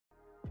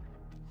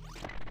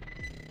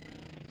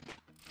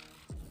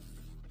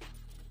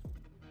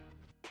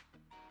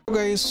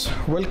Hello guys,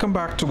 welcome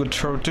back to Good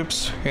Show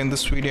Tips. In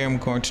this video I'm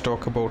going to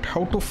talk about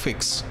how to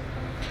fix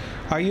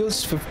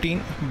iOS 15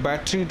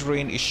 battery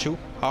drain issue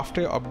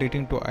after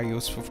updating to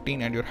iOS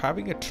 15 and you're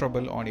having a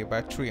trouble on your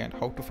battery and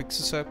how to fix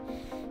this up.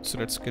 So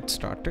let's get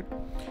started.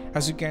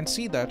 As you can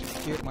see that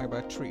here my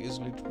battery is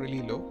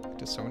literally low.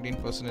 It is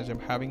 17%. I'm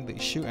having the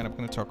issue and I'm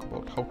going to talk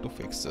about how to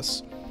fix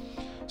this.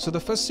 So the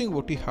first thing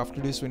what you have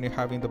to do is when you're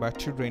having the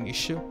battery drain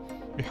issue,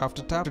 you have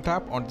to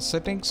tap on the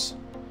settings.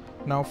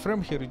 Now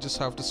from here you just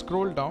have to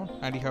scroll down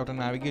and you have to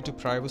navigate to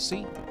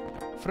privacy.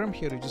 From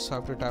here you just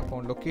have to tap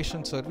on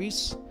location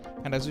service,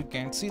 and as you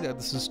can see that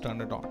this is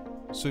turned on.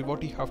 So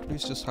what you have to do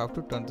is just have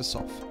to turn this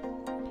off.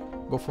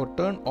 Go for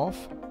turn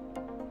off,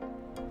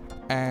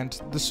 and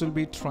this will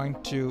be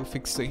trying to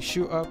fix the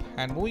issue up.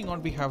 And moving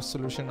on, we have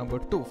solution number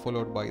 2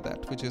 followed by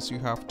that, which is you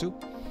have to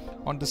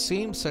on the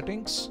same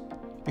settings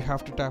you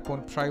have to tap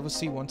on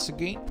privacy once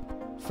again.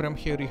 From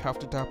here you have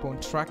to tap on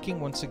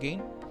tracking once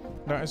again.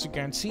 Now as you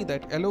can see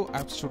that allow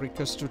apps to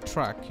request to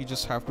track, you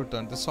just have to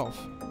turn this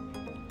off.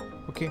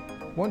 Okay,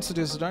 once it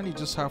is done you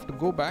just have to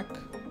go back.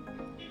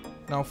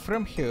 Now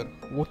from here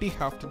what you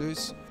have to do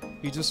is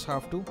you just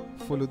have to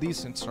follow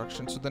these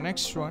instructions. So the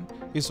next one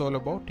is all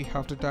about you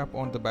have to tap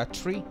on the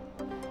battery.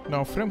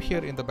 Now from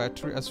here in the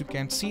battery, as you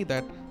can see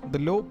that the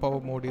low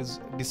power mode is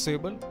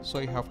disabled, so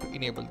you have to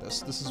enable this.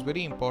 This is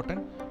very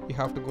important. You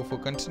have to go for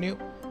continue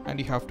and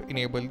you have to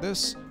enable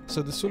this.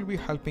 So this will be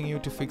helping you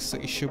to fix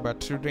the issue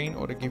battery drain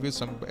or to give you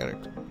some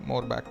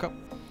more backup.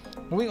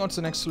 Moving on to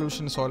the next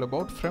solution is all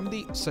about from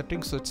the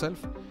settings itself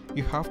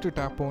you have to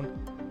tap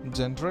on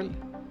general.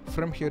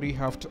 From here you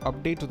have to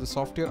update to the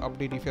software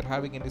update. If you're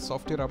having any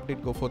software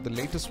update, go for the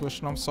latest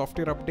version of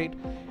software update,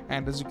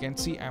 and as you can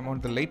see I'm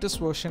on the latest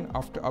version.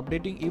 After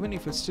updating, even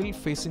if it's still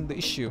facing the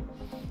issue,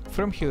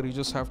 from here you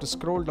just have to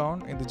scroll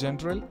down in the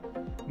general.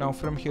 Now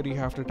from here you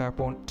have to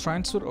tap on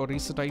transfer or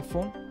reset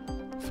iPhone.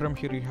 From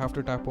here you have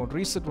to tap on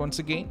reset once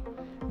again.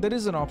 There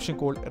is an option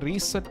called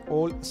reset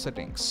all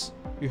settings.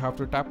 You have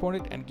to tap on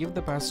it and give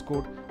the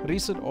passcode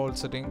reset all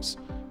settings.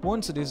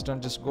 Once it is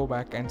done, just go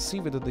back and see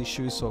whether the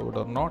issue is solved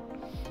or not.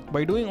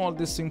 By doing all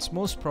these things,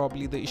 most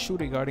probably the issue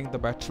regarding the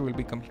battery will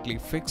be completely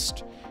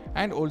fixed.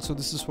 And also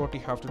this is what you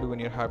have to do when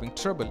you're having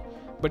trouble.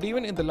 But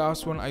even in the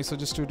last one, I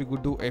suggested you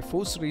could do a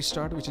forced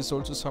restart, which is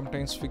also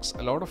sometimes fix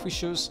a lot of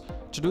issues.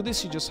 To do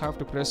this, you just have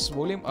to press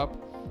volume up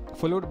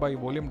followed by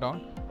volume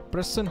down.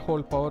 Press and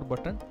hold power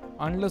button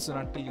unless and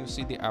until you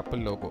see the Apple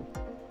logo.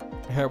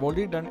 I have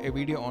already done a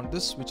video on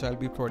this, which I'll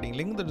be providing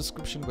link in the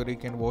description where you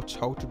can watch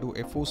how to do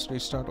a forced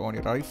restart on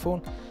your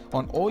iPhone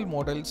on all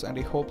models. And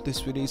I hope this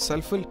video is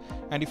helpful,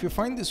 and if you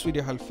find this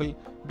video helpful,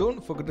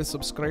 don't forget to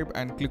subscribe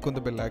and click on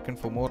the bell icon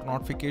for more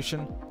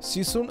notification.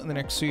 See you soon in the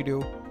next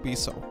video.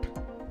 Peace out.